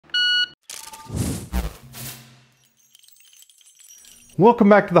Welcome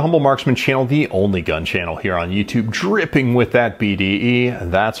back to the Humble Marksman channel, the only gun channel here on YouTube dripping with that BDE.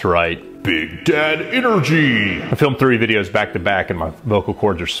 That's right, Big Dad Energy. I filmed 3 videos back to back and my vocal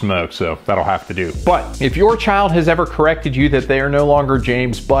cords are smoked, so that'll have to do. But if your child has ever corrected you that they are no longer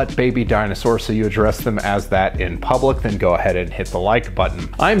James but Baby Dinosaur, so you address them as that in public, then go ahead and hit the like button.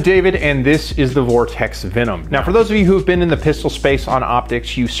 I'm David and this is the Vortex Venom. Now for those of you who have been in the pistol space on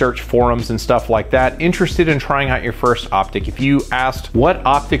optics, you search forums and stuff like that, interested in trying out your first optic, if you asked what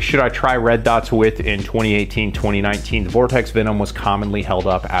optic should I try red dots with in 2018, 2019, the Vortex Venom was commonly held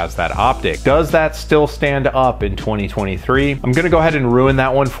up as that optic. Does that still stand up in 2023? I'm gonna go ahead and ruin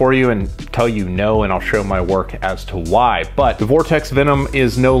that one for you and tell you no, and I'll show my work as to why. But the Vortex Venom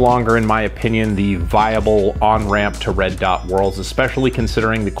is no longer, in my opinion, the viable on-ramp to red dot worlds, especially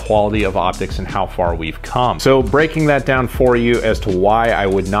considering the quality of optics and how far we've come. So breaking that down for you as to why I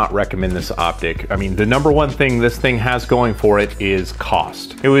would not recommend this optic. I mean, the number one thing this thing has going for it is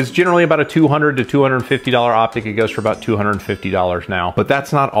cost. It was generally about a $200 to $250 optic. It goes for about $250 now, but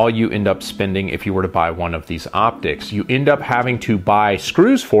that's not all you end up spending if you were to buy one of these optics. You end up having to buy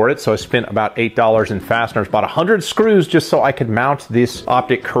screws for it, so I spent about $8 in fasteners, about 100 screws just so I could mount this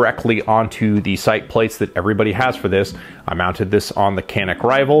optic correctly onto the sight plates that everybody has for this. I mounted this on the Canik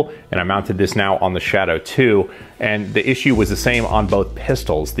Rival, and I mounted this now on the Shadow 2, and the issue was the same on both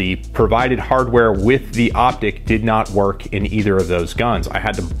pistols. The provided hardware with the optic did not work in either of those guns. I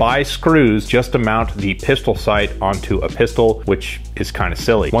had to buy screws just to mount the pistol sight onto a pistol, which is kind of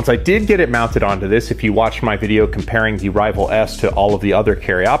silly. Once I did get it mounted onto this, if you watched my video comparing the Rival S to all of the other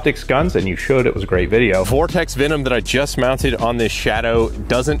Carry Optics guns, and you should, it was a great video. Vortex Venom that I just mounted on this Shadow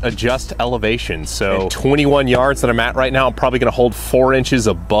doesn't adjust elevation, so 21 yards that I'm at right now, I'm probably gonna hold 4 inches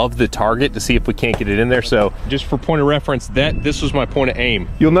above the target to see if we can't get it in there. So just for point of reference, this was my point of aim.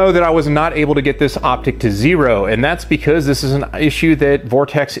 You'll know that I was not able to get this optic to 0, and that's because this is an issue that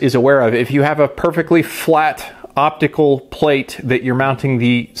Vortex is aware of. If you have a perfectly flat optical plate that you're mounting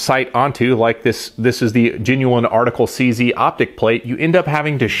the sight onto, like this is the genuine Article CZ optic plate, you end up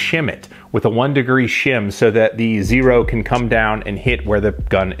having to shim it with a 1-degree shim so that the 0 can come down and hit where the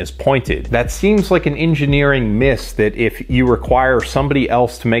gun is pointed. That seems like an engineering miss, that if you require somebody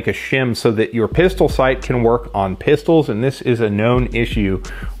else to make a shim so that your pistol sight can work on pistols, and this is a known issue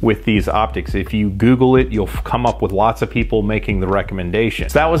with these optics. If you Google it, you'll come up with lots of people making the recommendation.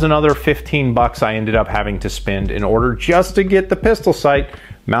 So that was another 15 bucks I ended up having to spend in order just to get the pistol sight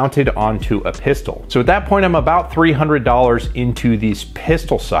mounted onto a pistol. So at that point, I'm about $300 into this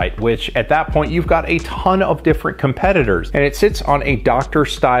pistol sight, which at that point, you've got a ton of different competitors, and it sits on a Doctor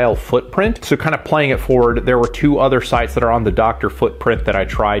style footprint. So kind of playing it forward, there were 2 other sights that are on the Doctor footprint that I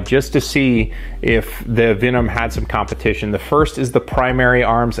tried just to see if the Venom had some competition. The first is the Primary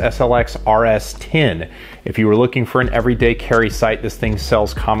Arms SLX RS10. If you were looking for an everyday carry sight, this thing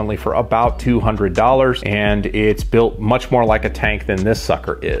sells commonly for about $200, and it's built much more like a tank than this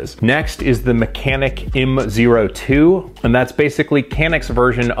sucker is. Next is the Mechanic M02, and that's basically Canik's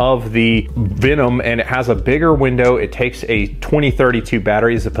version of the Venom, and it has a bigger window. It takes a 2032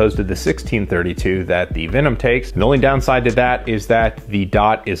 battery as opposed to the 1632 that the Venom takes. And the only downside to that is that the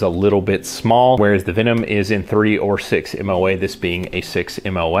dot is a little bit small, whereas the Venom is in 3 or 6 MOA, this being a 6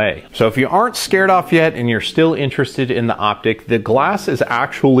 MOA. So if you aren't scared off yet and you're still interested in the optic, the glass is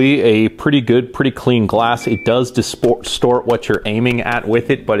actually a pretty good, pretty clean glass. It does distort what you're aiming at with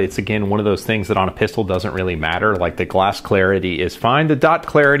it, but it's again one of those things that on a pistol doesn't really matter. Like the glass clarity is fine. The dot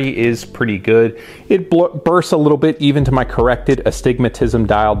clarity is pretty good. It bursts a little bit even to my corrected astigmatism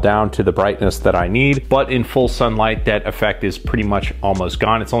dialed down to the brightness that I need, but in full sunlight that effect is pretty much almost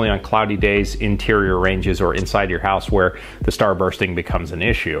gone. It's only on cloudy days, interior ranges, or inside your house where the star bursting becomes an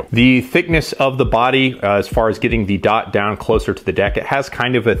issue. The thickness of the body, as far as getting the dot down closer to the deck, it has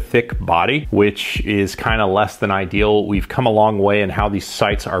kind of a thick body, which is kind of less than ideal. We've come a long way in how these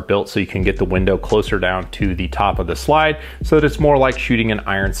sights are built so you can get the window closer down to the top of the slide so that it's more like shooting an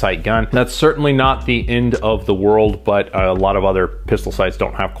iron sight gun. That's certainly not the end of the world, but a lot of other pistol sights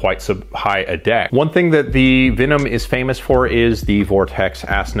don't have quite so high a deck. One thing that the Venom is famous for is the Vortex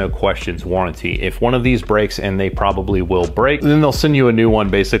Ask No Questions warranty. If one of these breaks, and they probably will break, then they'll send you a new one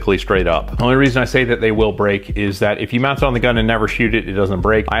basically straight up. The only reason I say that they will break is that if you mount it on the gun and never shoot it, it doesn't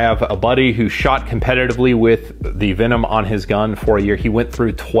break. I have a buddy who shot competitively with the Venom on his gun for a year. He went went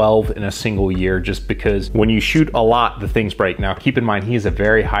through 12 in a single year, just because when you shoot a lot, the things break. Now, keep in mind, he is a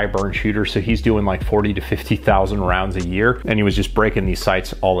very high burn shooter, so he's doing like 40 to 50,000 rounds a year, and he was just breaking these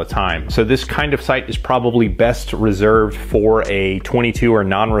sights all the time. So this kind of sight is probably best reserved for a 22 or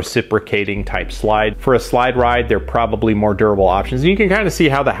non-reciprocating type slide. For a slide ride, they're probably more durable options. And you can kind of see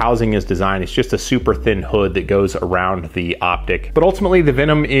how the housing is designed. It's just a super thin hood that goes around the optic. But ultimately, the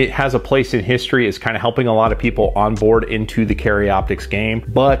Venom, it has a place in history. It's kind of helping a lot of people on board into the carry optics game.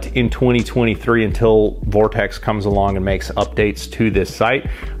 But in 2023, until Vortex comes along and makes updates to this sight,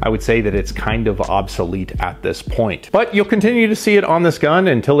 I would say that it's kind of obsolete at this point. But you'll continue to see it on this gun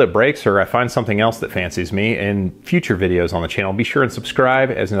until it breaks or I find something else that fancies me in future videos on the channel. Be sure and subscribe.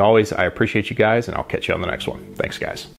 As always, I appreciate you guys, and I'll catch you on the next one. Thanks, guys.